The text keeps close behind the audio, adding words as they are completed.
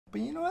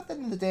But you know, at the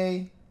end of the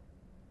day,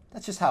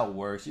 that's just how it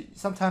works.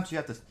 Sometimes you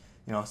have to,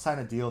 sign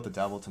a deal with the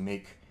devil to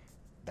make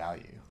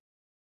value.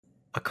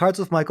 A Cards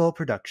with Michael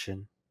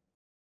production.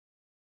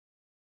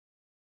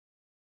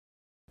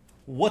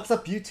 What's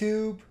up,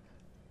 YouTube?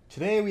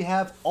 Today we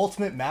have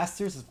Ultimate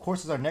Masters, of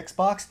course, is our next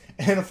box,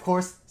 and of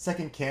course,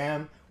 second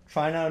cam,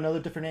 trying out another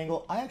different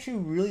angle. I actually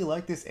really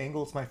like this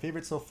angle. It's my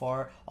favorite so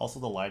far. Also,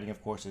 the lighting,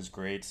 of course, is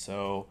great.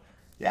 So,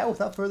 yeah,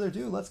 without further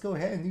ado, let's go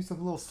ahead and do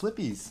some little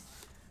slippies.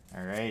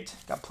 All right,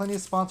 got plenty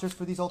of sponsors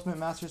for these Ultimate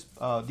Masters,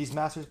 these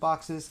Masters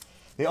boxes.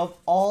 They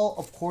all,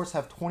 of course,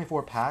 have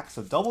 24 packs,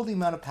 so double the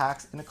amount of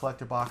packs in a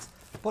collector box.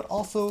 But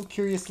also,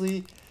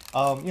 curiously,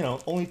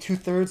 only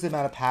 2/3 the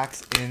amount of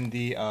packs in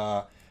the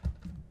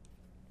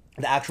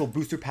actual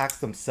booster packs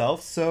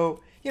themselves.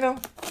 So,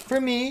 for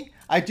me,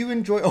 I do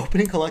enjoy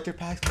opening collector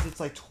packs because it's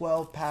like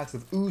 12 packs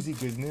of oozy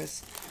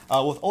goodness.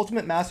 With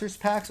Ultimate Masters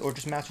packs, or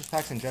just Masters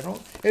packs in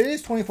general, it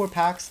is 24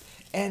 packs,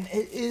 and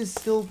it is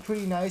still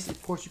pretty nice.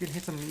 Of course, you can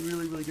hit some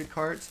really, really good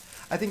cards.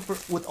 I think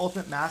with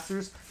Ultimate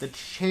Masters, the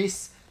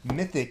Chase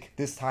Mythic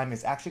this time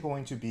is actually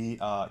going to be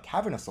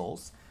Cavern of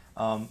Souls.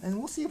 And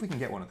we'll see if we can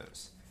get one of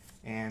those.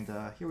 And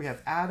here we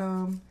have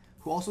Adam,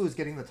 who also is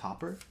getting the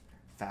topper.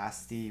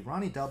 Fasty,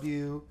 Ronnie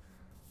W,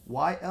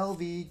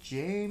 YLV,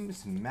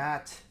 James,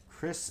 Matt,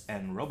 Chris,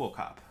 and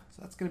Robocop.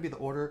 So that's going to be the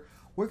order.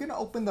 We're going to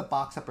open the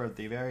box up at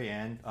the very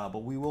end,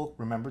 but we will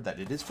remember that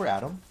it is for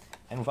Adam.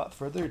 And without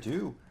further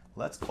ado,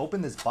 let's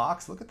open this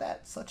box. Look at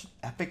that. Such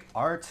epic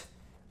art.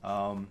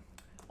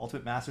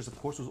 Ultimate Masters, of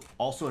course, was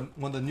also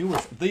one of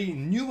the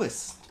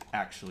newest,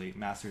 actually,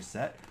 Masters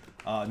set.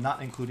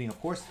 Not including, of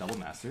course, Double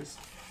Masters.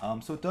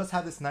 So it does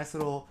have this nice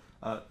little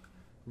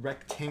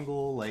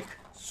rectangle,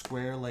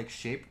 square-like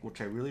shape,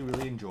 which I really,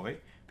 really enjoy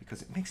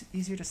because it makes it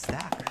easier to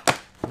stack.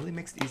 It really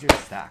makes it easier to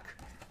stack.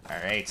 All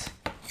right,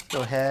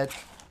 go ahead,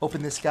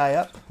 open this guy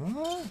up.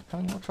 Kind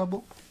of no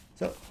trouble.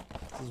 So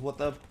this is what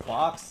the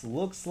box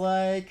looks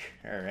like.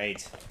 All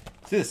right,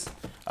 this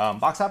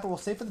box hopper we'll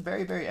save for the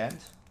very, very end.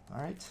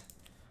 All right,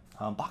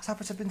 box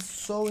hoppers have been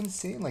so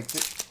insane. Like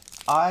this,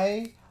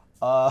 I've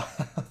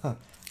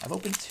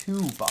opened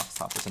 2 box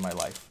hoppers in my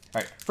life.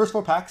 All right, first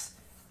 4 packs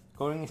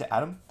going into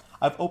Adam.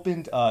 I've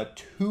opened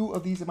 2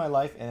 of these in my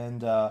life,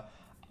 and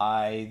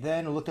I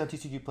then looked at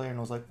TCG Player and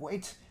was like,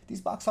 wait,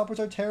 these box hoppers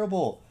are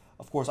terrible.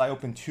 Of course, I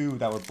opened 2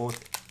 that were both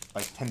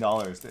like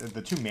 $10.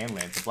 The 2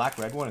 Manlands, the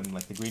black-red one and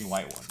the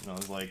green-white one. I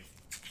was like,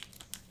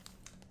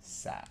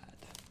 sad.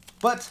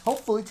 But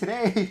hopefully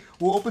today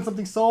we'll open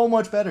something so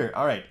much better.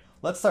 All right,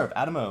 let's start with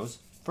Adam O's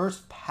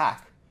first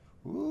pack.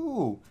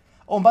 Ooh.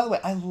 Oh, and by the way,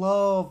 I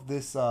love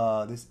this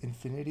this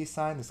infinity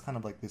sign. This kind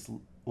of like this.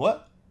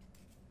 What?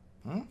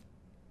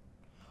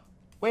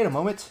 Wait a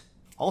moment.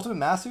 Ultimate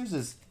Masters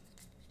is.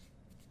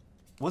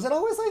 Was it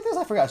always like this?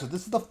 I forgot. So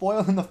this is the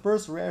foil in the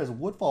first rare is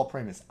Woodfall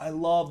Premise. I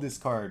love this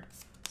card.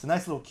 It's a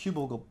nice little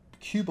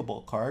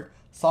cubable card.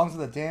 Songs of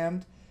the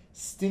Damned,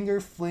 Stinger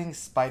Fling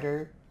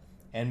Spider,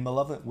 and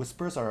Malevolent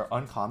Whispers are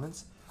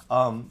uncommons.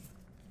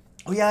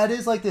 Oh yeah, it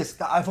is like this.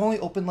 I've only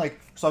opened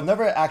so I've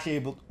never actually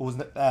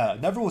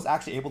never was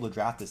actually able to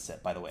draft this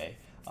set, by the way.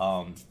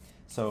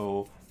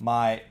 So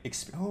my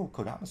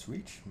Kodama's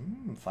Reach,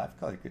 5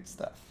 color, good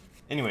stuff.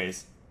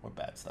 Anyways, more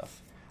bad stuff.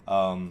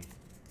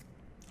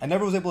 I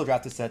never was able to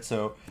draft this set,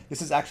 so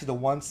this is actually the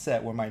one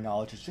set where my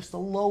knowledge is just the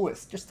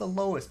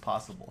lowest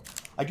possible.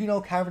 I do know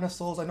Cavern of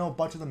Souls. I know a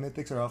bunch of the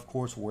mythics are of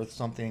course worth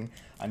something.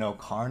 I know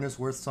Karn is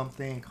worth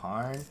something.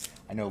 I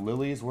know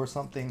Lily is worth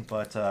something,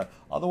 but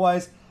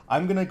otherwise.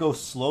 I'm going to go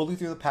slowly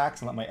through the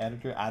packs and let my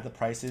editor add the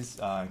prices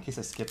in case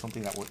I skip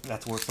something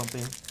that's worth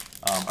something.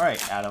 All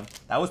right, Adam.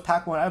 That was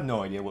pack 1. I have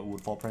no idea what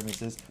Woodfall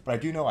Premise is, but I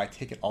do know I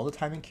take it all the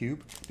time in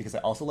Cube because I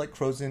also like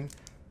Crozen.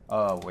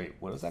 Wait,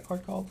 what is that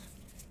card called?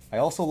 I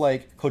also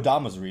like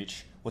Kodama's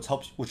Reach, which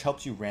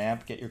helps you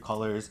ramp, get your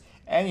colors,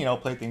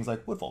 and, play things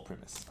like Woodfall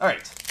Premise. All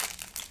right.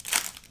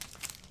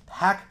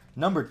 Pack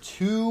number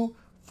 2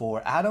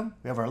 for Adam.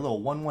 We have our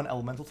little 1/1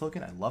 elemental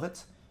token. I love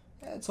it.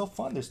 Yeah, it's so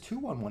fun. There's 2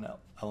 1/1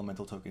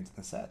 elemental tokens in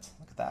the set.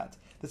 Look at that.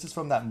 This is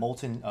from that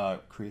Molten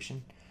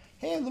creation.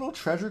 Hey, a little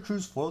Treasure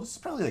Cruise foil. This is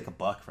probably like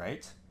 $1,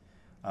 right?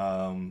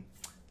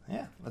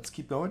 Yeah, let's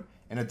keep going.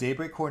 And a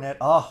Daybreak Coronet.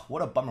 Oh,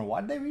 what a bummer.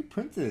 Why did they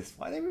reprint this?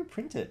 Why did they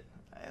reprint it?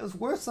 It was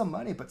worth some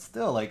money, but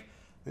still,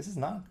 this is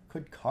not a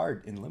good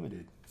card in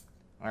Limited.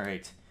 All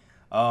right.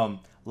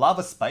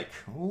 Lava Spike.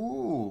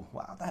 Ooh,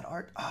 wow, that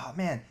art. Oh,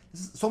 man.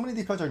 So many of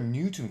these cards are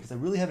new to me because I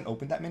really haven't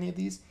opened that many of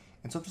these.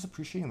 And so I'm just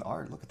appreciating the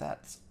art. Look at that.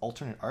 It's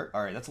alternate art.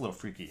 All right, that's a little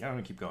freaky. I'm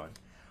going to keep going.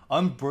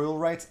 Unburial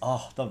Rites.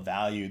 Oh, the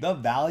value. The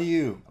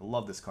value. I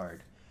love this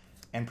card.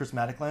 And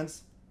Prismatic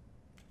Lens.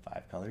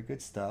 5 color.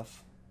 Good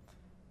stuff.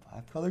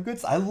 5 color. Good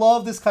stuff. I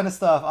love this kind of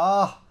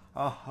stuff.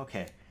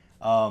 Okay.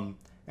 And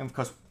of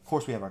course,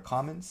 we have our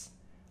commons.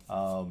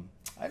 I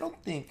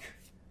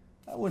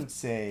wouldn't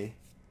say,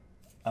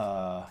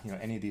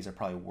 any of these are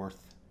probably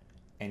worth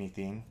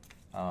anything.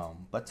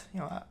 But,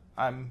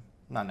 I'm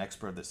not an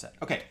expert of this set.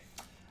 Okay.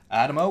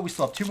 Adamo, we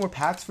still have 2 more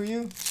packs for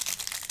you,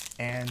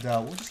 and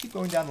we'll just keep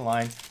going down the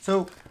line.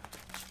 So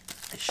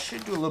I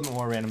should do a little bit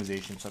more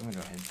randomization, so I'm going to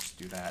go ahead and just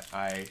do that.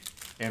 I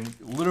am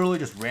literally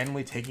just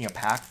randomly taking a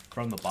pack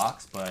from the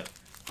box, but,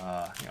 you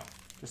know,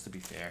 just to be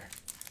fair,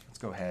 let's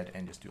go ahead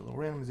and just do a little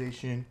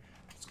randomization.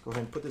 Let's go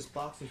ahead and put this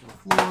box into the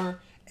floor,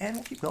 and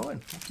we'll keep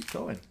going. We'll keep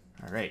going.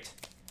 All right.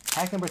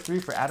 Pack number 3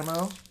 for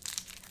Adamo.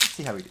 Let's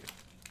see how we do.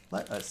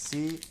 Let us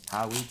see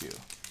how we do.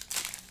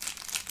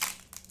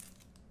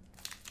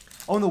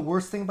 Oh, and the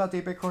worst thing about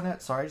Daybreak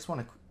Coronet, sorry, I just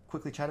want to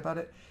quickly chat about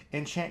it.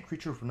 Enchant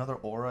creature with another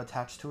aura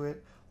attached to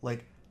it.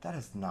 Like, that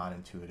is not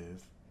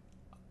intuitive.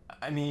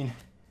 I mean,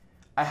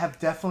 I have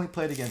definitely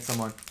played against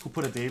someone who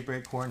put a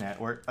Daybreak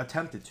Coronet, or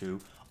attempted to,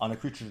 on a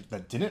creature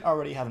that didn't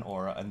already have an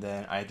aura, and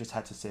then I just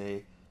had to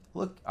say,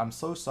 look, I'm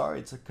so sorry,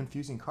 it's a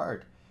confusing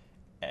card.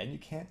 And you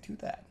can't do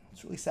that.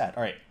 It's really sad.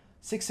 All right,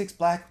 6/6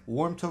 black,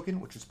 Warm token,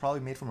 which is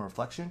probably made from a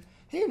reflection.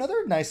 Hey,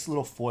 another nice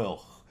little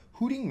foil.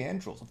 Hooting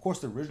Mandrills. Of course,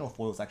 the original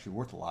foil is actually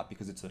worth a lot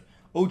because it's an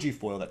OG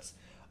foil that's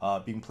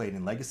being played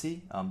in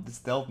Legacy. This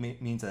delve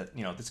means that,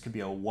 you know, this could be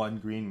a 1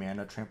 green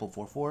mana trample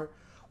 4/4,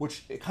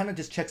 which it kind of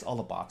just checks all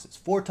the boxes.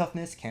 4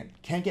 toughness,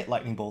 can't get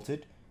lightning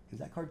bolted. Is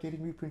that card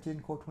getting reprinted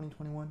in Core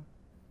 2021?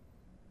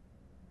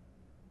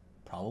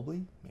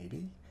 Probably,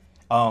 maybe.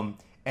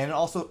 And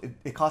also,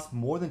 it costs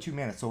more than 2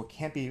 mana, so it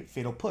can't be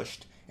fatal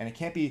pushed, and it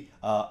can't be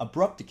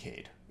abrupt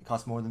decayed. It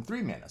costs more than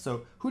 3 mana.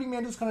 So Hooting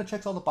Mandrills kind of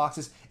checks all the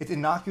boxes. It's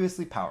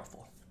innocuously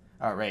powerful.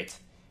 All right,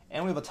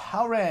 and we have a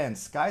Talran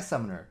Sky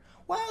Summoner.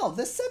 Wow,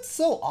 this set's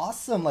so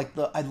awesome. Like,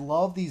 I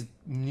love these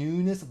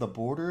newness of the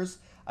borders.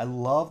 I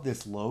love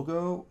this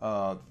logo.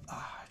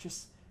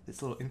 Just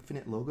this little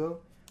infinite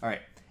logo. All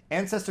right,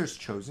 Ancestors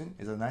Chosen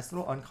is a nice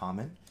little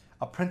uncommon.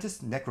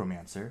 Apprentice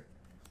Necromancer,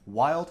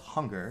 Wild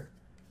Hunger,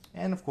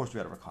 and of course we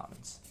have our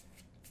commons.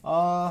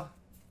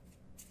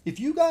 If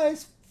you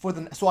guys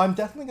so I'm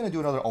definitely gonna do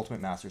another Ultimate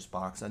Masters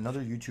box.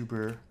 Another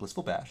YouTuber,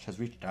 Blissful Bash, has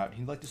reached out.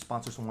 He'd like to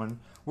sponsor someone.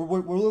 We're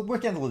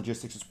working on the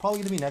logistics. It's probably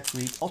gonna be next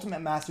week.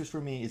 Ultimate Masters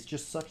for me is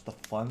just such the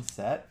fun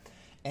set.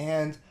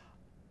 And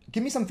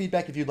give me some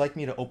feedback if you'd like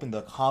me to open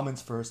the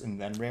commons first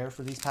and then rare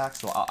for these packs.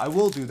 So I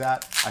will do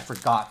that. I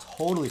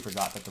totally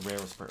forgot that the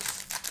rare was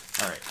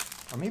first. All right.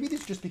 Or maybe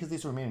these just because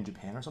these were made in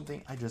Japan or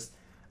something. I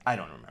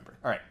don't remember.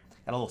 All right.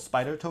 Got a little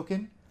spider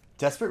token.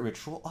 Desperate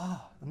Ritual.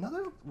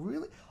 Another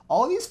really...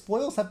 All these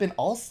foils have been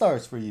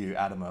all-stars for you,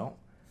 Adamo.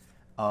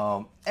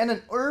 And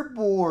an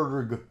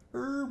Urborg.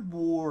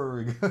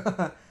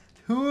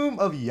 Tomb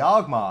of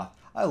Yawgmoth.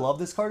 I love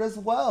this card as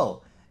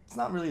well. It's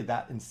not really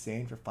that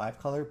insane for 5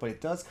 color, but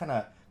it does kind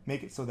of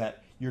make it so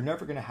that you're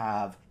never going to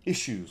have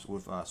issues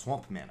with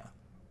Swamp Mana.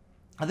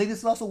 I think this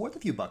is also worth a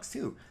few bucks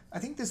too. I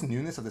think this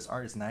newness of this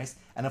art is nice.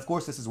 And of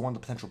course, this is one of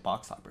the potential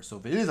box hoppers. So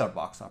if it is our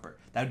box hopper,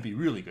 that would be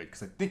really good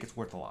because I think it's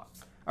worth a lot.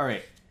 All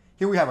right,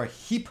 here we have our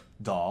Heap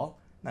Doll.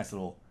 Nice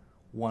little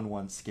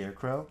 1/1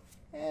 Scarecrow.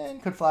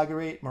 And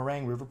Conflagrate,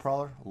 Meringue River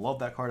Prowler. Love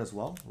that card as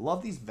well.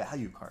 Love these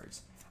value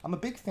cards. I'm a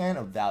big fan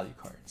of value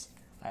cards.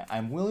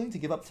 I'm willing to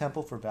give up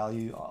tempo for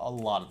value a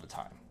lot of the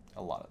time.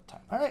 All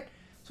right,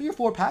 so your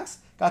 4 packs.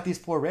 Got these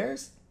 4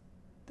 rares.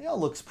 They all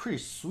look pretty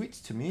sweet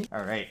to me.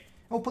 All right.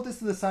 We'll put this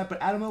to the side,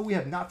 but Adamo, we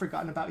have not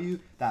forgotten about you.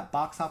 That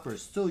box hopper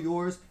is still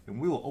yours,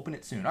 and we will open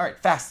it soon. All right,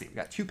 Fasty, we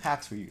got 2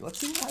 packs for you. Let's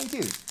see how we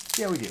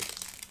do.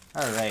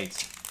 All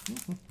right.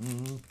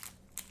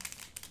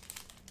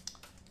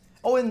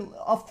 Oh, and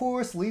of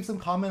course, leave some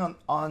comment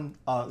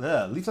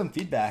leave some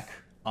feedback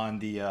on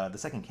the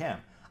second cam.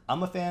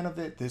 I'm a fan of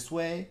it this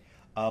way,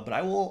 but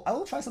I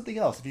will try something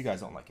else if you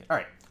guys don't like it. All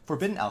right,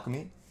 Forbidden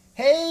Alchemy.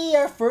 Hey,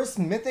 our first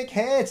mythic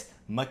hit,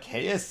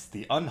 Machias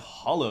the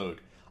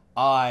Unhallowed.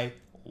 I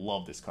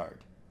love this card.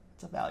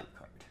 It's a value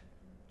card.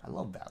 I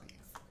love value.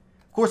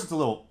 Of course, it's a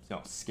little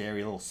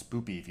scary, a little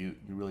spoopy if you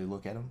really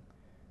look at them.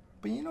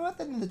 But you know, at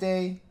the end of the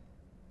day,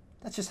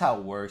 that's just how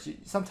it works.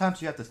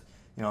 Sometimes you have to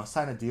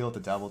sign a deal with the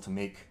devil to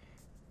make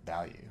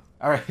value.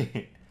 All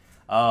right.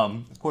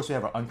 Of course, we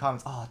have our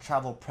uncommons.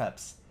 Travel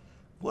Preps.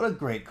 What a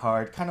great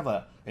card. Kind of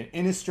an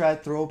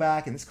Innistrad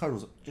throwback, and this card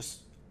was just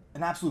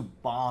an absolute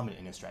bomb in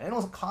Innistrad. And it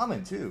was a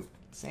common too.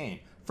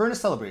 Insane.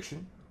 Furnace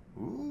Celebration.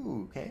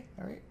 Ooh, okay,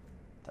 all right.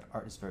 That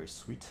art is very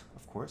sweet,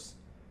 of course.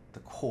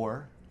 The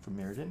Core from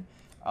Mirrodin.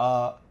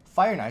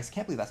 Fire and Ice,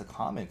 can't believe that's a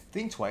common.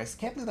 Think Twice,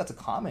 can't believe that's a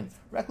common.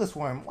 Reckless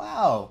Worm,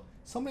 wow.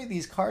 So many of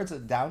these cards are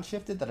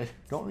downshifted that I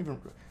don't even...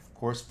 Of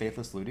course,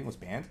 Faithless Looting was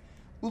banned.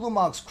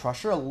 Ulamog's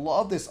Crusher, I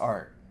love this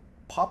art.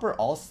 Pauper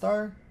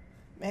All-Star,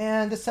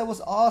 man, this set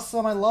was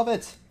awesome, I love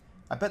it.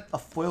 I bet a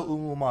foil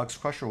Ulamog's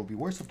Crusher will be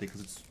worth something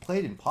because it's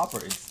played in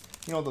Pauper. It's,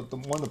 the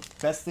one of the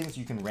best things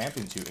you can ramp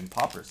into in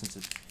Pauper since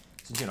it's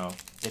an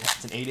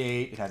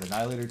 8/8, it has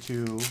Annihilator 2.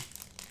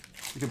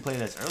 You can play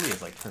it as early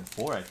as like turn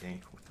 4, I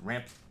think, with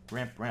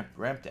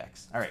ramp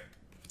decks. All right,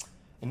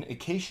 an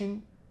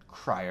Acacian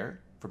Crier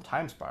from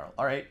Time Spiral.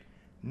 All right,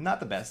 not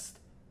the best.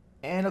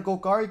 And a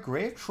Golgari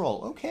Grave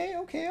Troll. Okay,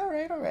 all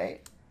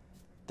right.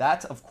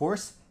 That, of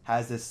course,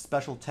 has this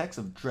special text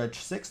of Dredge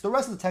 6. The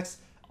rest of the text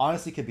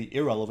honestly could be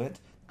irrelevant.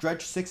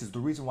 Dredge 6 is the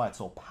reason why it's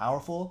so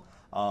powerful.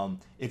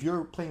 If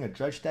you're playing a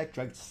Dredge deck,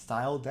 Dredge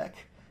style deck,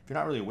 if you're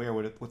not really aware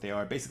what they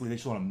are, basically they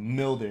just want to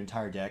mill their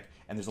entire deck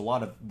and there's a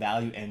lot of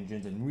value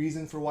engines and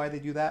reasons for why they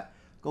do that.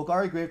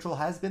 Golgari Grave Troll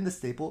has been the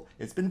staple.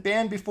 It's been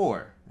banned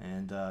before,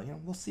 and you know,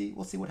 we'll see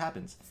what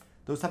happens.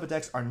 Those type of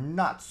decks are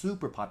not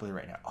super popular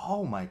right now.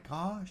 Oh my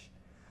gosh,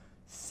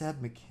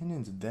 Seb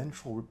McKinnon's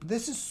Vengeful.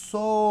 This is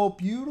so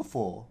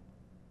beautiful.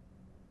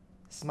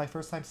 This is my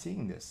first time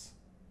seeing this.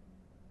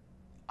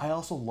 I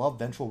also love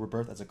Vengeful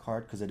Rebirth as a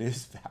card because it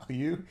is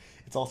value.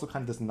 It's also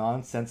kind of this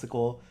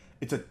nonsensical.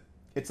 It's a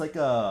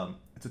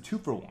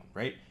 2-for-1,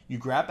 right? You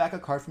grab back a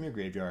card from your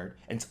graveyard,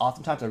 and it's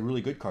oftentimes a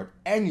really good card,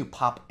 and you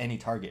pop any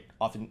target,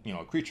 often, you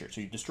know, a creature.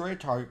 So you destroy a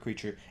target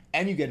creature,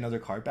 and you get another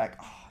card back.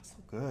 Oh, it's so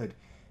good.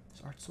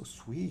 This art's so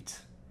sweet.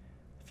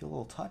 I feel a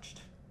little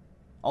touched.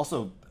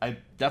 Also, I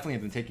definitely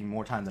have been taking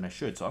more time than I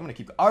should, so I'm going to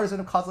keep Artisan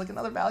of Cosmic,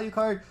 another value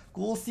card.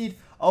 Ghoul Seed.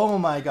 Oh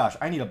my gosh,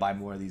 I need to buy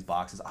more of these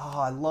boxes. Oh,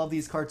 I love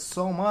these cards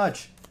so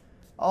much.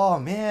 Oh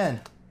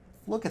man,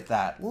 look at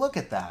that. Look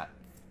at that.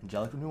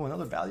 Angelic Renewal,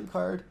 another value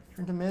card.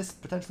 Turn to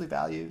Mist, potentially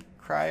value.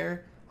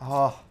 Crier.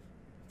 Oh,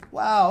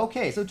 wow.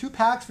 Okay, so 2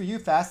 packs for you,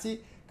 Fasty.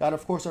 Got,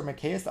 of course, our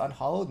Machias, the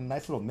Unhallowed, a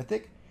nice little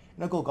Mythic,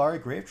 and a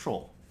Golgari Grave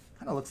Troll.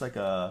 Kind of looks like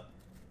a...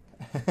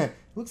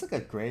 looks like a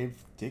grave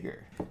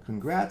digger.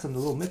 Congrats on the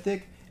little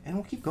Mythic, and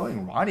we'll keep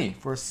going. Ronnie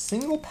for a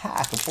single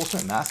pack of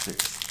Ultimate Masters.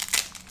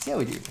 Let's see how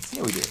we do. Let's see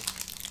how we do.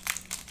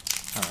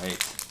 All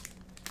right.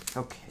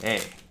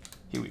 Okay.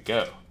 Here we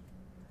go.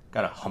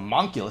 Got a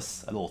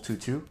Homunculus, a little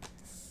 2/2.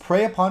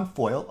 Prey Upon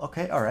Foil.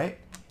 Okay, all right.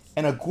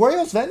 And a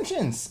Goryo's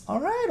Vengeance. All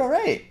right, all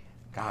right.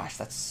 Gosh,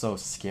 that's so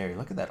scary.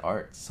 Look at that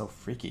art. It's so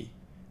freaky.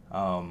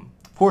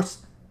 Of course,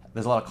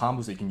 there's a lot of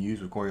combos that you can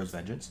use with Goryo's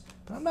Vengeance,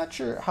 but I'm not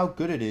sure how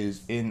good it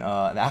is in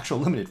an actual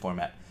limited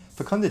format.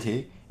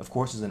 Fecundity, of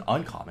course, is an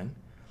uncommon.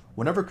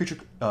 Whenever a creature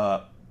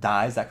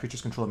dies, that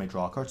creature's controller may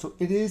draw a card, so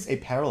it is a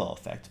parallel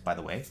effect, by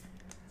the way.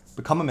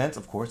 Become Immense,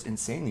 of course,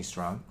 insanely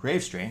strong.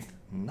 Grave Strength,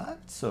 not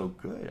so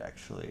good,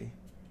 actually.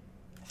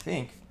 I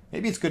think.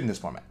 Maybe it's good in this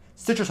format.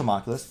 Citrus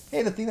Homunculus.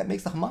 Hey, the thing that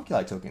makes the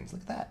homunculi tokens.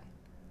 Look at that.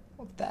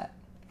 Look at that.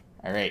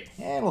 All right,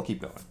 and we'll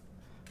keep going.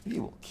 We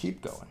will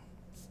keep going.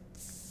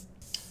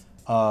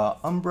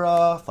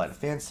 Umbra, Flight of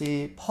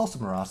Fancy, Pulse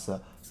of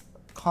Marasa,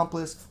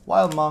 Accomplice,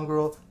 Wild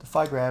Mongrel,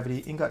 Defy Gravity,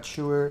 Ingot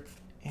Chewer,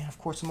 and of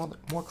course some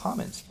more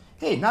commons.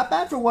 Hey, not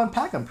bad for 1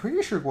 pack. I'm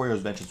pretty sure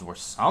Goryo's Vengeance were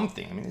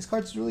something. I mean, this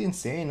card's really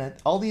insane.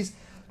 All these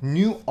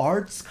new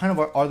arts kind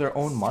of are their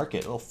own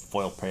market. A little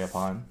Foil Prey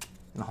Upon,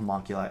 and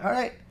Homunculi. All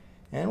right,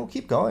 and we'll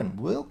keep going.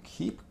 We'll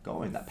keep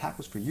going. That pack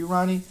was for you,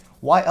 Ronnie.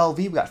 YLV,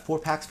 we got 4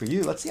 packs for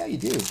you. Let's see how you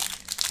do.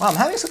 Wow, I'm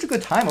having such a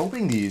good time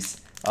opening these.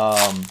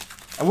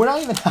 And we're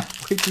not even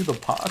halfway through the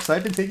box.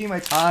 I've been taking my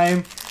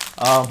time.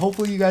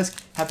 Hopefully you guys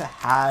have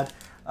had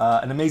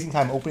an amazing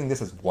time opening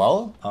this as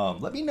well.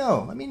 Let me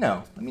know. Let me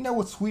know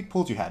what sweet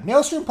pulls you had.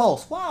 Maelstrom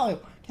Pulse. Wow,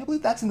 can't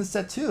believe that's in the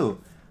set too.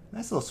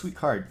 Nice little sweet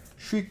card.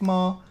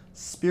 Shriekmaw,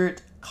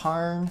 Spirit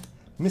Karn,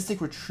 Mystic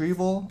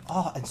Retrieval.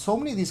 Oh, and so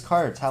many of these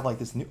cards have like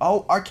this new...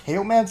 Oh,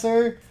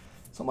 Archaeomancer.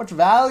 So much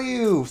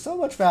value. So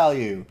much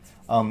value.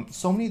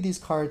 So many of these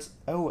cards...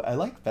 Oh, I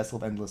like Vessel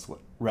of Endless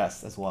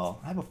Rest as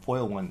well. I have a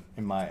foil one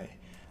in my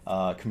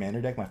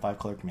commander deck, my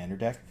 5-color commander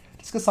deck.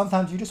 Just because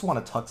sometimes you just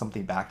want to tuck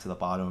something back to the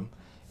bottom.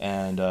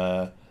 And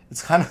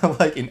it's kind of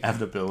like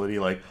inevitability.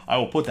 Like, I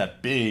will put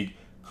that big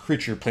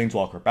creature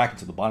planeswalker back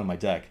into the bottom of my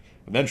deck.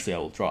 Eventually, I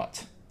will draw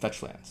it.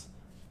 Fetch lands.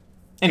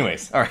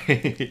 Anyways, all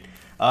right.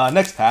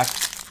 Next pack.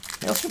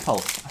 Maelstrom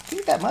Pulse. I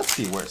think that must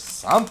be worth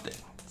something.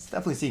 It's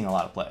definitely seeing a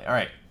lot of play. All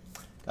right.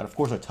 Got, of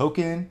course, a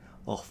token.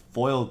 A little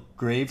foil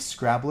Grave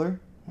Scrabbler.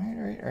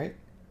 All right.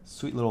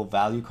 Sweet little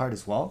value card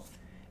as well.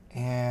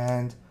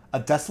 And a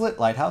Desolate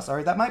Lighthouse. All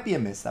right, that might be a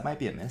miss.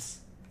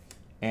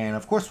 And,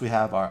 of course, we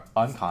have our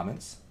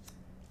uncommons.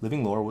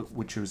 Living Lore,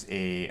 which was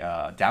a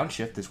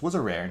downshift. This was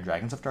a rare in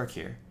Dragons of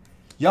Darkir.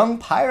 Young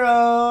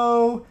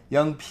Pyro!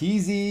 Young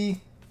Peasy.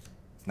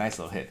 Nice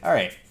little hit. All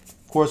right.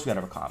 Of course, we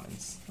got our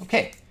commons.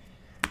 Okay.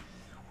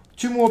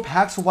 2 more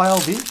packs of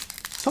YLV.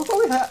 So far,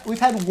 we've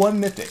had 1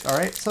 mythic. All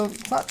right. So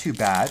it's not too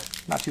bad.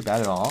 Not too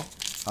bad at all.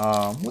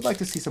 Would like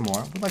to see some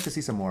more.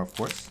 Of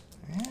course.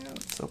 And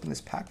let's open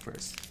this pack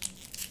first.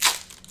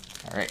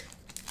 All right.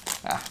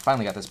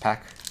 Finally got this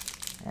pack.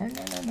 No. All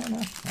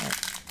right.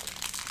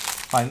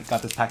 Finally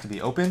got this pack to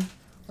be open.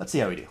 Let's see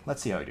how we do.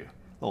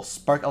 Little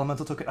Spark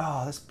Elemental token.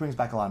 Oh, this brings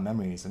back a lot of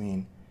memories. I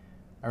mean,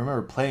 I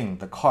remember playing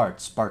the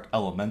card Spark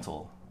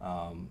Elemental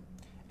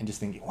and just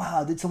thinking,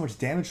 wow, I did so much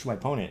damage to my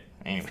opponent.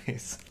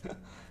 Anyways.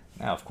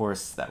 Now, of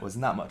course, that was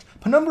not much.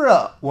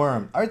 Penumbra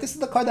Worm. All right, this is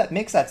the card that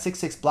makes that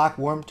 6/6 black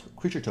worm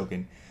creature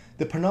token.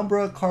 The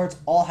Penumbra cards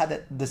all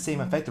had the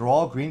same effect. They're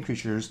all green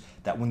creatures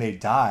that when they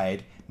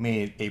died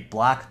made a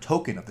black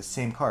token of the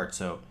same card.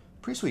 So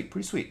pretty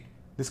sweet.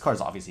 This card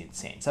is obviously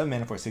insane. 7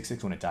 mana for a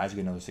 6/6. When it dies, you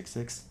get another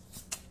 6/6.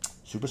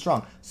 Super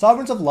strong.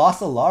 Sovereigns of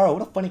Lost Alara.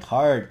 What a funny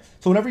card.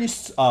 So whenever you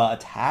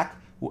attack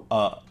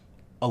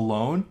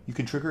alone, you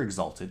can trigger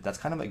Exalted. That's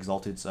kind of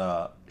Exalted's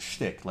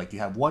shtick. Like, you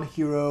have one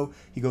hero,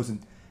 he goes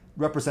and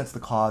represents the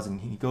cause,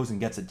 and he goes and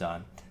gets it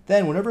done.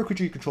 Then, whenever a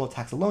creature you control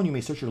attacks alone, you may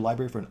search your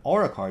library for an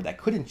aura card that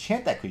could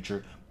enchant that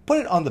creature, put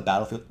it on the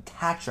battlefield,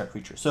 attach that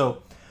creature.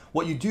 So,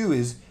 what you do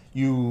is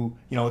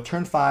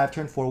turn 5,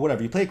 turn 4,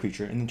 whatever, you play a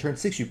creature, and then turn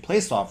 6 you play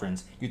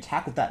Sovereigns, you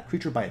attack with that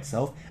creature by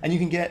itself, and you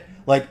can get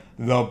like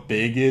the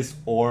biggest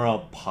aura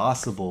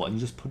possible, and you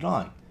just put it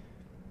on.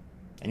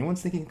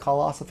 Anyone's thinking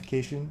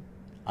Colossification?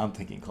 I'm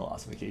thinking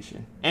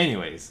Colossification.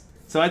 Anyways,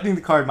 so I think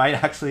the card might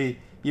actually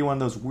be one of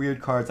those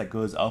weird cards that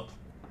goes up.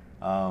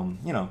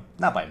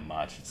 Not by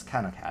much. It's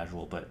kind of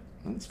casual, but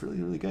it's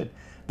really, really good.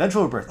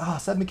 Vengeful Rebirth.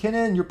 Seth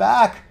McKinnon, you're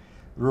back.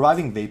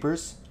 Reviving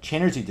Vapors.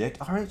 Chainer's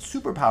Edict. All right,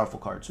 super powerful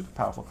cards. Super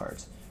powerful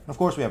cards. And of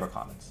course, we have our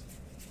commons.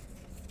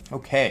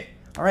 Okay.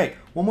 All right,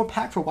 one more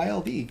pack for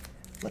YLV.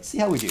 Let's see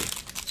how we do.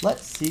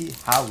 Let's see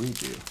how we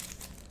do.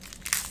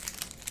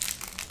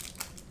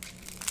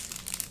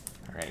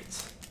 All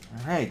right.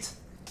 All right.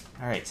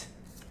 All right.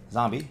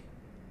 Zombie.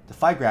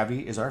 Defy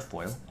Gravity is our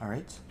foil. All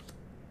right.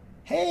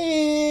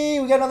 Hey,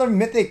 we got another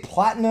Mythic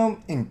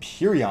Platinum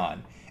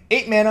Empyrean.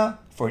 8 mana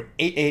for an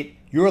 8/8.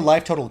 Your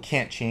life total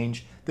can't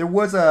change. There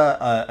was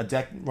a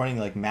deck running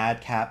like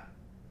Madcap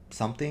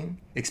something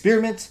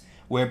experiment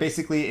where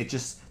basically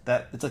it's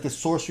like a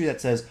sorcery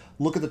that says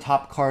look at the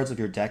top cards of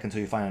your deck until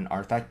you find an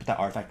artifact, put that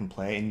artifact in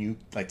play, and you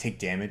like take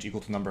damage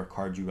equal to the number of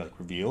cards you like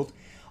revealed.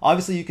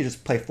 Obviously, you could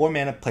just play 4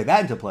 mana, play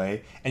that into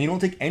play, and you don't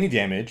take any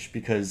damage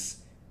because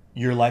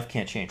your life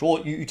can't change.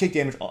 Well, you take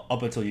damage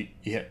up until you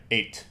hit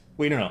 8.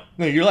 Wait, no,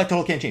 your life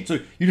total can't change. So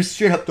you just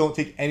straight up don't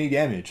take any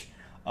damage.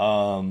 I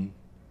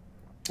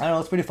don't know,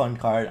 it's a pretty fun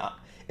card.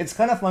 It's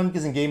kind of fun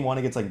because in game 1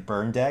 against like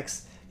burn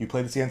decks, you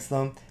play this against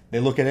them, they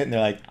look at it and they're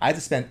like, I have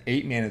to spend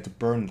 8 mana to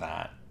burn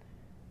that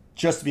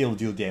just to be able to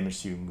deal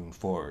damage to you moving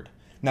forward.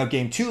 Now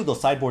game 2, they'll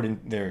sideboard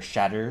in their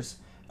shatters,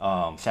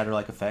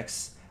 shatter-like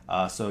effects,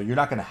 so you're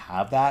not going to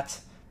have that,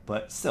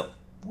 but still,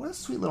 what a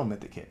sweet little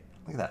mythic kit.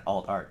 Look at that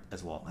alt art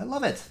as well. I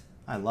love it.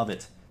 I love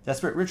it.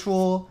 Desperate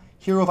Ritual,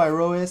 Hero of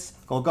Iroas,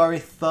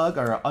 Golgari Thug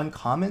are our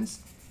uncommons,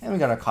 and we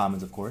got our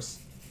commons, of course.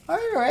 All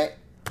right.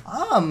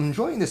 I'm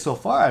enjoying this so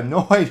far. I have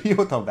no idea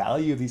what the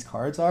value of these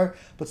cards are,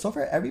 but so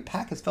far every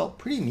pack has felt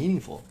pretty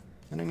meaningful.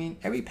 You know what I mean?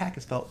 Every pack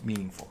has felt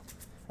meaningful.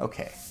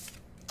 Okay.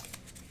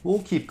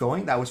 We'll keep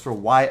going. That was for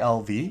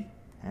YLV.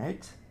 All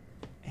right.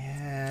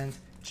 And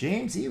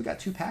James E, we got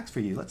 2 packs for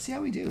you. Let's see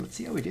how we do. Let's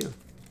see how we do.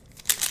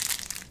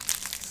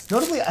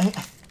 Notably, I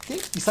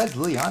think besides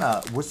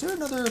Liliana, was there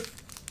another...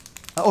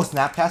 Oh,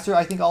 Snapcaster,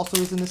 I think, also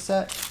is in this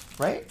set,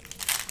 right?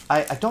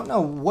 I don't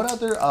know what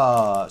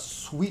other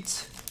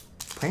sweet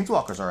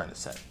Planeswalkers are in this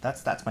set.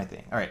 That's my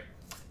thing. All right.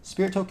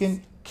 Spirit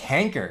Token,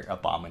 Canker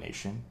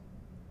Abomination.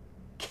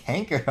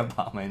 Canker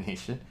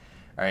Abomination.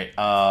 All right.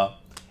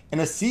 And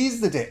a Seize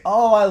the Day.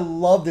 Oh, I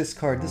love this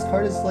card. This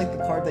card is like the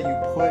card that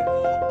you put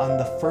on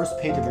the first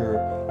page of your,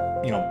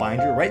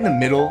 binder, right in the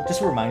middle, just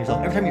to remind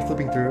yourself every time you're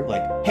flipping through,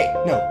 like, hey,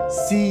 no,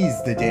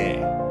 seize the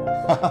day.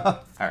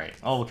 All right.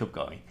 Oh, we'll keep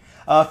going.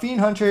 Fiend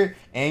Hunter,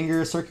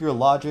 Anger, Circular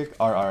Logic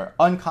are our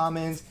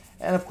uncommons.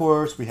 And of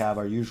course, we have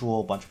our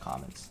usual bunch of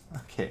commons.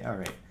 Okay, all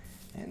right.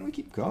 And we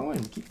keep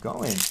going,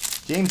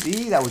 James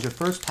E, that was your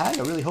first pack.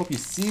 I really hope you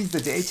seize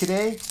the day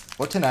today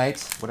or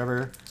tonight,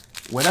 whenever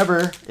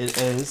it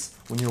is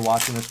when you're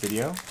watching this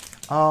video.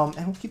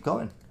 And we'll keep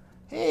going.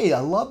 Hey,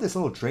 I love this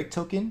little Drake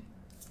token.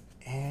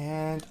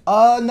 And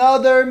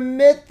another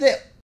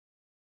mythic.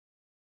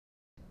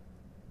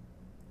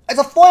 It's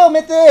a foil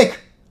mythic.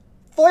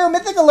 Foil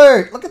mythic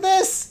alert. Look at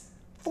this.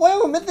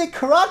 Foil mythic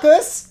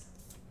Caracas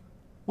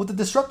with the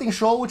Disrupting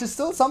Shoal, which is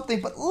still something,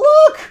 but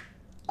look.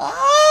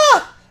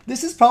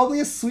 This is probably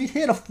a sweet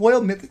hit, a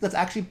foil mythic that's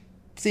actually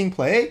seeing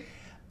play.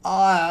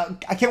 I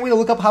can't wait to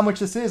look up how much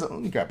this is. Let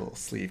me grab a little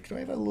sleeve. Can I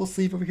have a little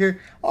sleeve over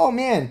here? Oh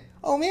man.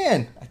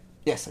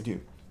 Yes, I do.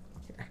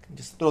 Here, I can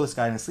just throw this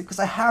guy in a sleeve because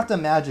I have to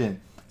imagine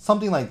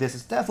something like this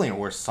is definitely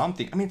worth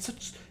something. I mean,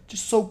 it's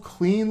just so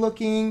clean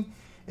looking.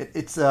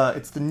 It's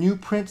the new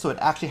print, so it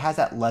actually has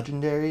that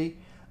legendary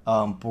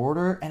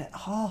border. And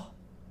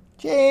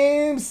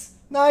James,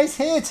 nice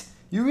hit.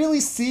 You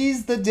really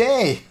seized the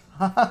day.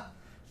 All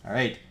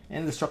right,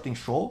 and Disrupting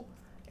Shoal,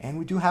 and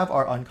we do have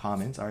our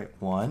uncommons. All right,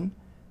 1,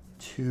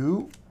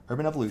 2,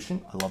 Urban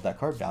Evolution. I love that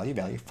card. Value,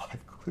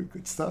 5, clear,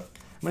 good stuff.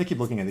 I'm gonna keep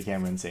looking at the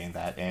camera and saying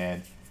that,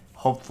 and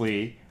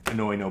hopefully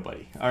annoy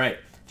nobody. All right,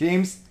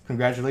 James,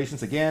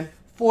 congratulations again.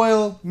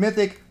 Foil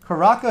Mythic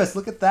Caracas.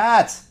 Look at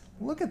that.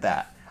 Look at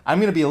that. I'm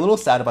going to be a little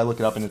sad if I look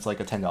it up and it's like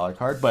a $10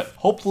 card, but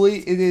hopefully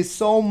it is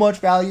so much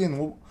value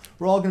and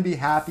we're all going to be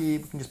happy.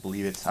 We can just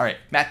believe it. All right,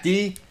 Matt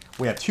D,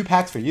 we have 2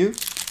 packs for you.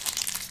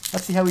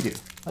 Let's see how we do.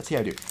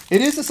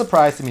 It is a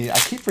surprise to me. I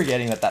keep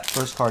forgetting that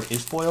first card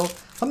is foil.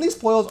 Some of these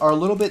foils are a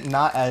little bit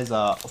not as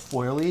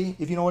foily,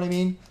 if you know what I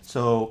mean.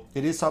 So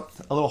it is a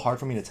little hard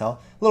for me to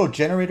tell. Little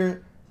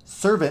Generator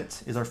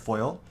Servant is our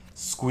foil.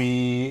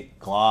 Squee,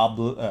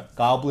 Goblin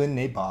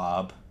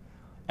Nabob.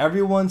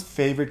 Everyone's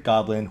favorite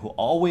goblin who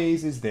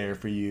always is there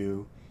for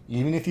you,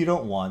 even if you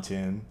don't want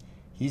him.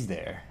 He's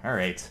there. All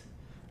right.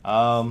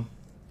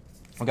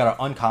 We got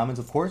our uncommons,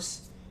 of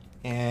course,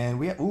 and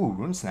we have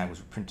Rune Snag was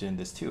printed in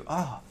this too.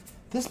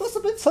 This must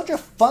have been such a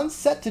fun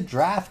set to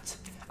draft.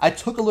 I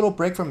took a little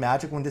break from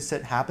Magic when this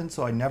set happened,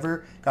 so I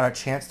never got a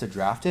chance to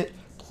draft it.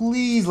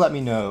 please let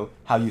me know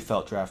how you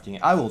felt drafting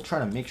it. I will try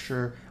to make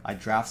sure I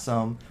draft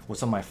some with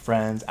some of my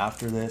friends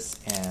after this.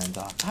 And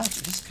gosh,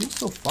 it just feels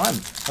so fun.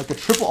 Like the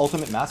triple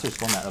Ultimate Masters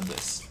format of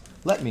this.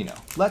 Let me know.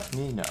 Let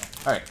me know.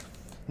 All right.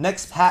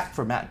 Next pack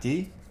for Matt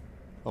D.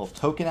 Little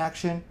token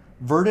action.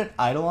 Verdant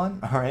Eidolon.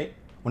 All right.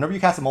 Whenever you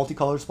cast a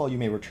multicolor spell, you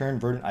may return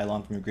Verdant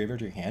Eidolon from your graveyard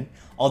to your hand.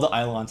 All the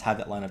Eidolons have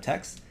that line of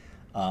text.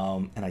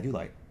 And I do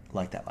like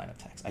that line of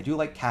text. I do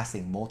like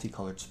casting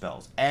multicolored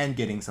spells and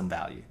getting some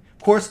value.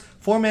 Of course,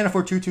 4 mana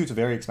for 2/2 is a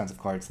very expensive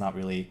card. It's not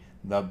really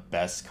the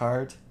best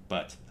card,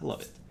 but I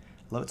love it.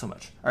 I love it so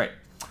much. All right.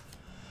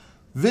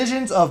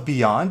 Visions of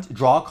Beyond.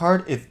 Draw a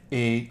card. If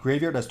a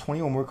graveyard has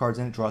 20 or more cards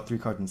in it, draw 3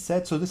 cards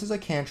instead. So this is a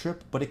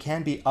cantrip, but it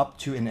can be up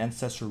to an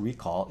Ancestral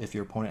Recall if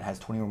your opponent has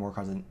 20 or more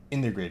cards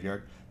in their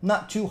graveyard.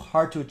 Not too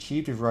hard to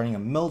achieve if you're running a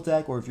mill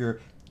deck or if your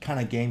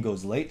kind of game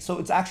goes late. So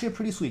it's actually a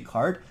pretty sweet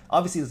card.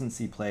 Obviously it doesn't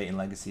see play in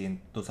Legacy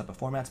and those type of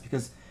formats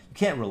because you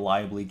can't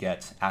reliably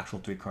get actual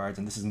 3 cards,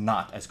 and this is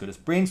not as good as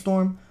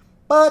Brainstorm,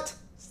 but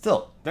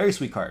still, very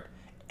sweet card.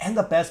 And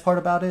the best part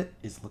about it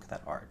is look at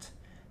that art.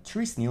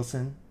 Therese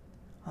Nielsen.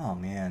 Oh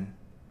man.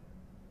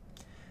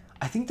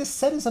 I think this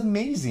set is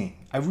amazing.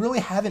 I really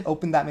haven't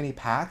opened that many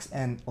packs,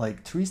 and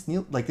like Therese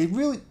Nielsen, like they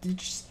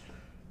just,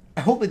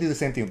 I hope they do the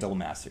same thing with Double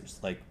Masters.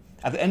 Like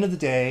at the end of the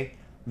day,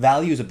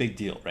 value is a big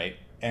deal, right?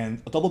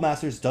 And Double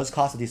Masters does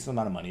cost a decent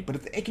amount of money, but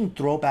if they can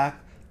throw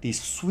back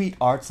these sweet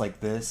arts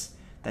like this,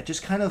 that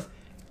just kind of,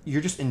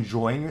 you're just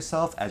enjoying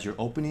yourself as you're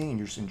opening, and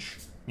you're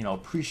just,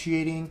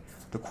 appreciating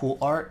the cool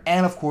art.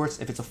 And of course,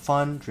 if it's a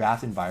fun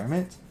draft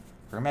environment,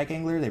 Ermac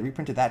Angler, they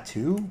reprinted that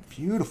too.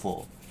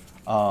 Beautiful.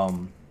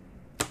 I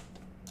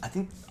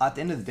think at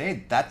the end of the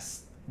day,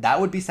 that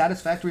would be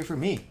satisfactory for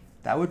me.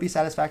 That would be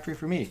satisfactory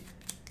for me.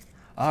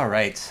 All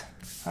right.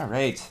 All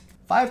right.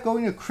 5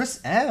 going to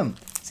Chris M.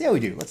 Let's see how we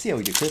do. Let's see how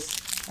we do, Chris.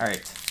 All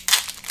right.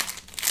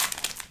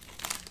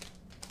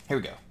 Here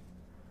we go.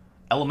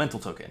 Elemental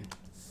token.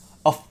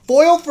 A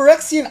foil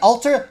Phyrexian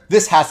Altar?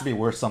 This has to be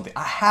worth something.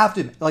 I have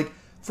to, like,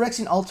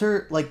 Phyrexian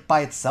Altar, like,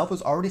 by itself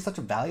was already such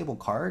a valuable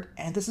card,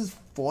 and this is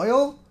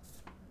foil?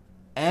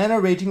 And a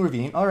Raging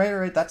Ravine. All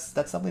right, that's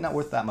definitely not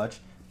worth that much.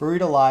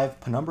 Buried Alive,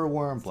 Penumbra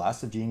Worm,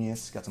 Blast of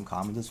Genius, got some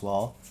commons as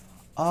well.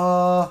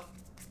 I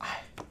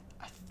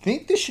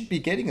think this should be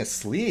getting a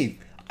sleeve.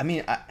 I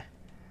mean, I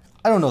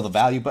don't know the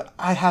value, but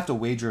I have to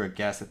wager a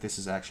guess that this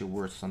is actually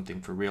worth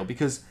something for real,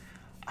 because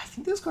I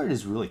think this card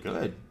is really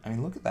good. I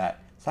mean, look at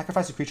that.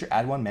 Sacrifice a creature,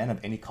 add 1 mana of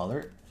any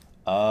color.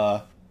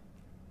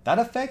 That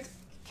effect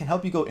can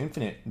help you go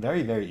infinite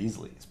very, very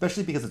easily,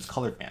 especially because it's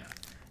colored mana.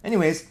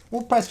 Anyways,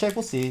 we'll price check,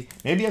 we'll see.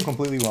 Maybe I'm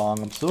completely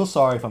wrong. I'm so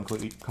sorry if I'm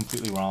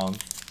completely wrong.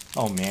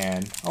 Oh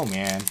man, oh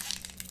man.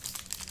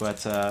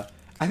 But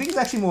I think it's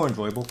actually more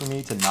enjoyable for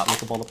me to not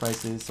look up all the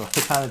prices. So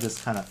I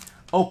just kind of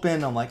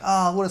open. I'm like,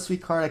 ah, what a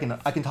sweet card.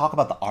 I can talk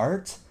about the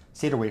art.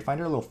 Satyr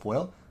Wayfinder, a little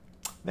foil.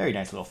 Very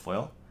nice little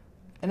foil.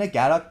 And a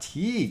Gaddock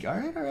Teague. All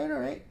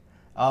right.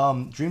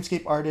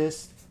 Dreamscape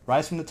Artist,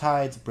 Rise from the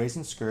Tides,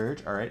 Brazen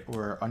Scourge. All right,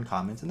 we're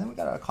uncommons. And then we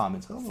got our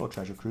commons. A little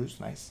Treasure Cruise.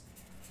 Nice.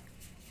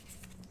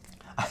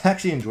 I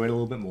actually enjoyed it a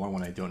little bit more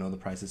when I don't know the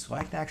prices, so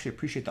I can actually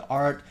appreciate the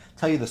art,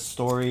 tell you the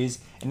stories,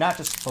 and not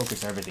just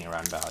focus everything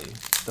around value.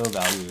 Though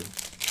value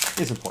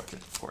is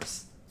important, of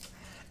course.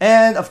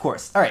 And of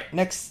course, all right,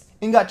 next,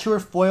 Ingot Chewer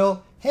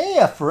Foil. Hey,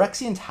 a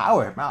Phyrexian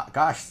Tower. Wow,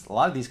 gosh, a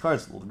lot of these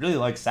cards really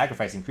like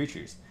sacrificing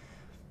creatures.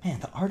 Man,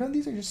 the art on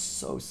these are just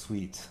so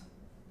sweet.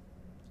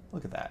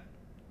 Look at that.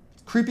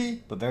 It's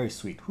creepy, but very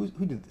sweet. Who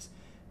did this?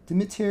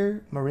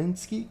 Dimitir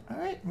Marinsky. All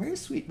right, very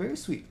sweet, very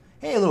sweet.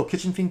 Hey, a little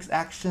Kitchen Finks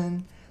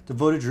action.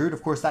 Devoted Druid,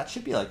 of course, that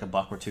should be like a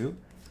buck or two.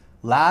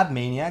 Lab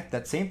Maniac,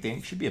 that same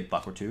thing, should be a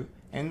buck or two.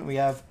 And we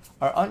have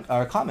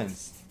our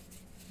commons.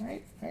 All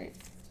right.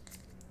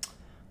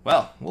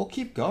 Well, we'll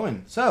keep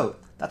going. So,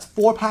 that's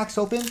 4 packs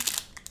open.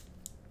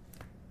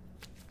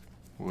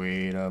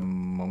 Wait a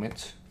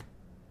moment.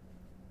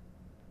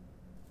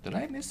 Did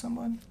I miss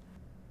someone?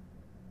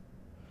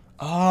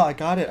 Oh, I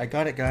got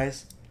it,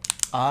 guys.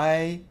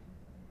 I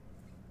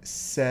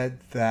said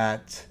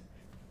that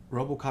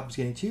RoboCop is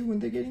getting 2 when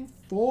they're getting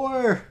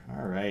 4.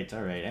 All right.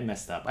 I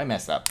messed up. My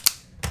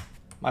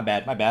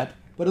bad.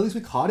 But at least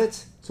we caught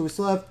it. So we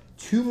still have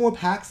 2 more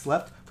packs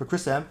left for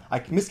Chris M.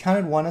 I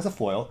miscounted 1 as a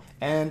foil,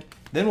 and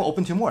then we'll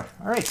open 2 more.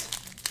 All right.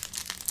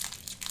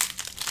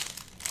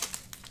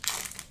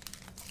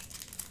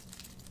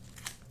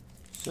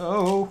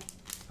 So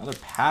another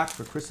pack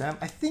for Chris M.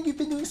 I think you've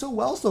been doing so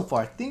well so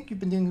far. I think you've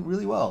been doing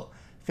really well.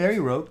 Fairy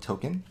Rogue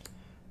token,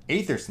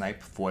 Aether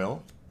Snipe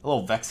foil, a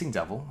little Vexing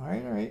Devil. All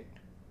right.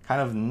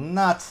 Kind of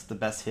not the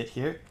best hit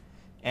here.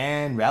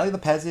 And Rally the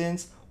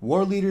Peasants,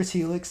 War Leaders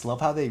Helix,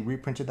 love how they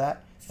reprinted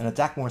that. And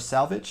Attack More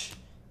Salvage.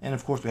 And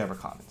of course we have our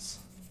commons.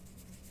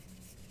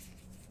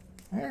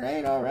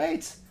 All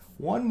right.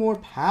 1 more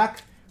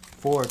pack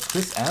for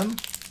Chris M.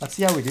 Let's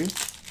see how we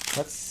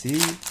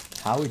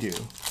do.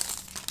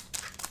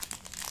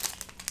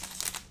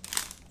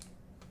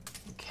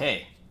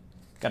 Okay.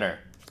 Got our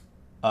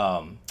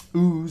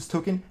Ooze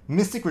token.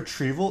 Mystic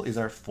Retrieval is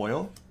our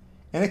foil.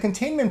 And a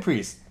Containment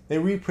Priest. They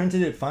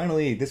reprinted it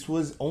finally. This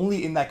was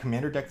only in that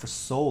commander deck for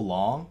so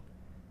long.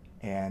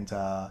 And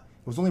it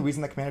was the only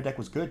reason that commander deck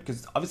was good,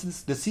 because obviously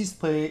this deceased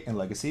play in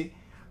Legacy.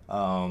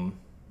 It's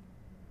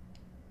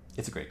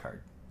a great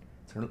card.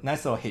 It's a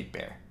nice little hate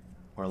bear,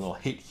 or a little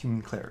hate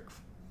human cleric.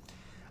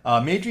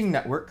 Majoring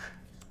Network,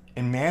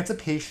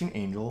 Emancipation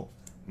Angel,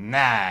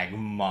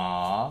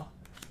 Magma,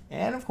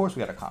 and of course we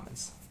got our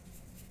commons.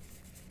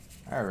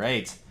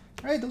 Alright,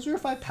 those are your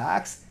 5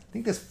 packs. I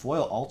think this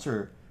foil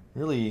altar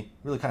really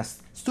kind of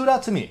stood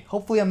out to me.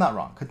 Hopefully I'm not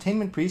wrong.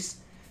 Containment Priest,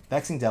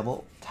 Vexing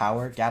Devil,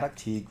 Tower, Gadok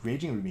Teague,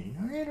 Raging Ravine.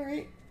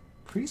 Alright.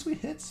 Pretty sweet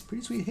hits.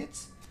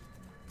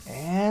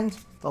 And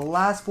the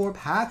last 4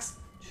 packs,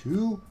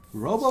 2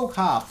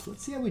 RoboCops.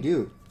 Let's see how we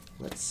do.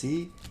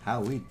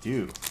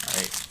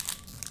 Alright.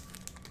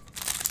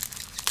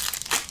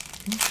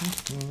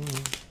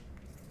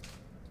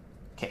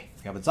 Okay,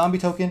 we have a zombie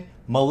token,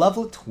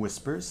 Malevolent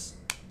Whispers,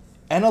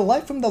 and a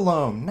Light from the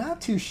Loam.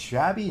 Not too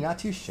shabby.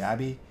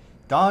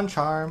 Dawn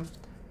Charm,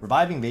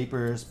 Reviving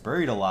Vapors,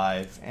 Buried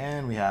Alive,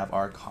 and we have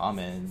our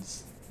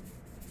commons.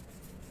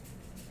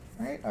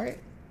 Alright.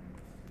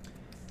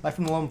 Light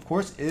from the Loam, of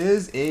course,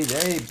 is a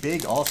very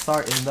big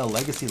all-star in the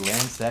Legacy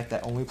Lands deck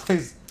that only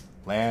plays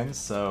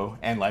lands,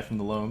 and Light from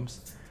the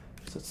Loams.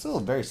 So it's still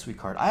a very sweet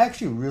card. I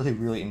actually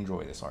really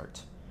enjoy this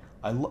art.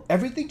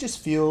 Everything just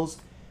feels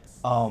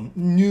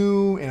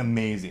new and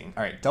amazing.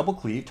 Alright, Double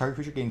Cleave. Target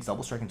creature gains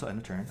double strike until end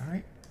of turn.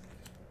 Alright.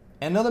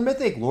 Another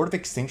mythic, Lord of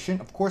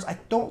Extinction. Of course, I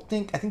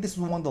think this is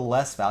one of the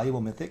less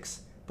valuable mythics,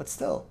 but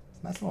still,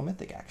 it's a nice little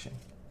mythic action.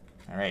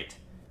 Alright.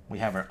 We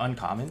have our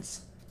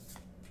uncommons.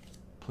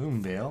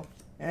 Plume Veil.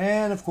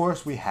 And of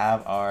course, we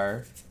have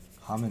our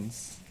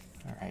commons.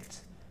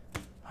 Alright.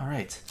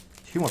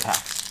 2 more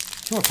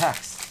packs.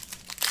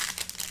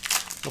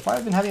 So far,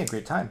 I've been having a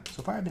great time.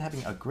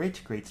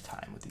 Great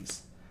time with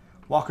these.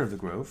 Walker of the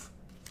Grove.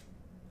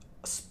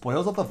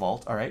 Spoils of the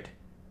Vault. Alright.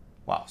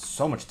 Wow,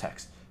 so much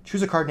text.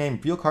 Choose a card name,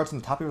 reveal cards from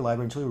the top of your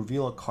library until you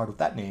reveal a card with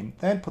that name,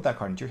 then put that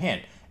card into your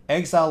hand.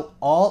 Exile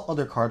all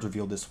other cards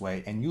revealed this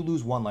way, and you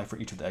lose 1 life for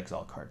each of the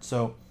exiled cards.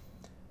 So,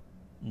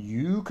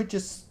 you could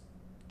just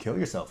kill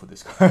yourself with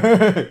this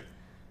card.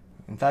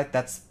 In fact,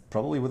 that's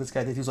probably what this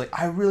guy did. He was like,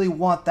 I really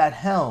want that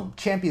helm,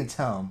 Champion's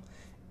Helm.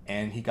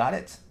 And he got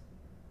it.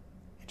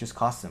 It just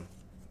cost him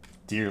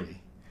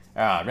dearly.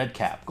 Red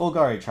Cap,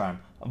 Golgari Charm,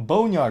 a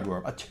Boneyard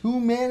Dwarf, a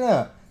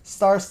 2-mana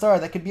star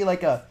that could be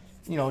like a,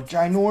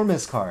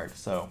 ginormous card.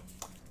 So,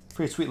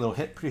 pretty sweet little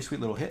hit.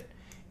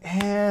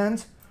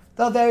 And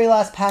the very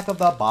last pack of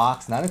the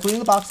box, not including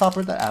the box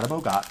topper that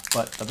Adamo got,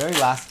 but the very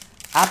last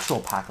actual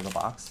pack of the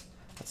box.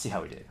 Let's see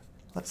how we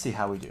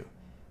do.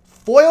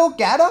 Foil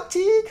Gadok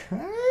Teague?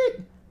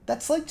 Alright.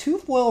 That's like 2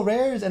 foil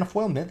rares and a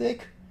foil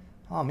mythic.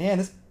 Oh man,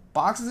 this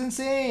box is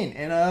insane.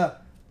 And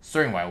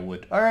Stirring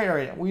Wildwood.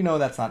 Alright. We know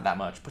that's not that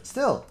much, but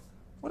still,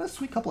 what a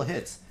sweet couple of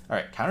hits.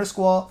 Alright, Counter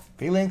Squall,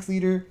 Phalanx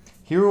Leader,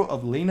 Hero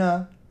of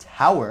Lena,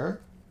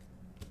 Tower,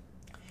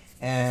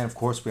 and of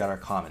course we got our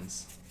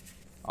commons.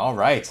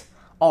 Alright.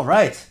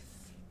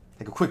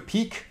 Take a quick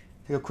peek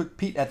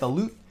at the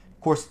loot.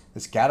 Of course,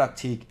 this Gadok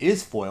Teague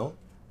is foil.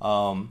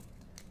 Foil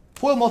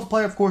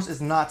multiplier, of course, is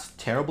not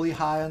terribly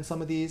high on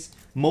some of these.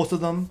 Most of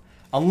them,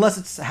 unless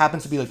it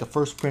happens to be like the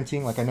first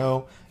printing. Like I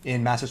know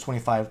in Masters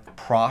 25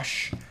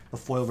 Prosh, the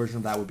foil version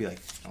of that would be like,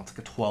 it's like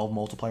a 12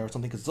 multiplier or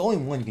something, because it's only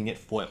one you can get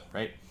foil,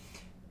 right?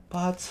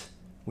 But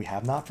we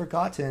have not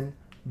forgotten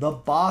the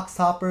box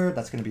topper.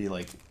 That's going to be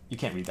like, you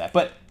can't read that.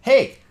 But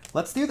hey,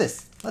 let's do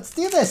this.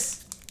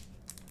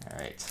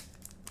 Alright.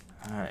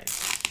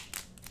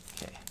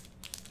 Okay.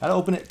 Gotta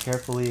open it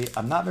carefully.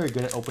 I'm not very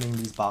good at opening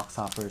these box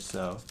toppers,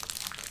 so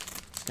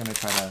just gonna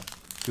try to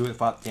do it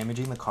without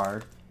damaging the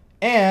card.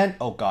 And,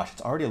 oh gosh,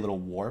 it's already a little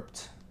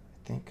warped,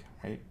 I think,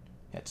 right?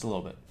 Yeah, just a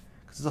little bit.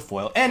 Because it's a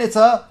foil. And it's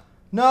a,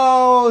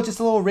 no, just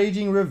a little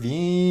Raging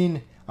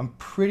Ravine. I'm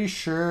pretty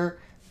sure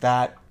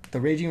that the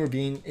Raging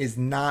Ravine is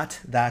not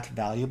that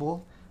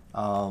valuable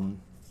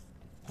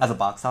as a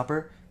box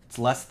topper. It's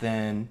less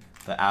than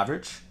the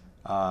average,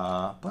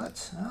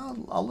 but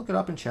I'll look it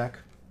up and check.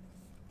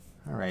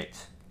 All right.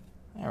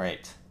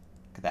 Look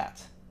at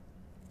that.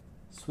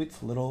 Sweet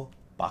little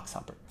box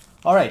topper.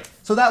 All right,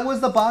 so that was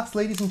the box,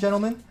 ladies and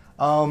gentlemen.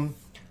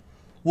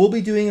 We'll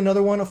be doing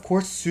another one, of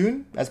course,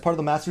 soon as part of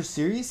the Masters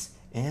series.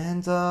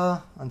 And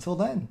until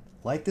then,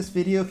 like this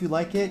video if you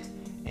like it,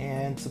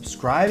 and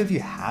subscribe if you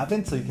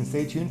haven't so you can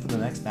stay tuned for the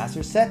next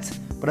Masters set.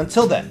 But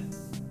until then,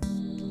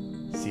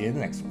 see you in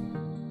the next one.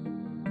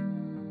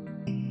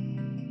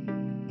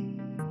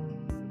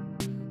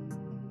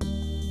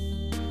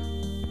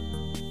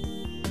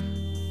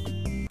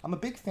 I'm a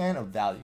big fan of value.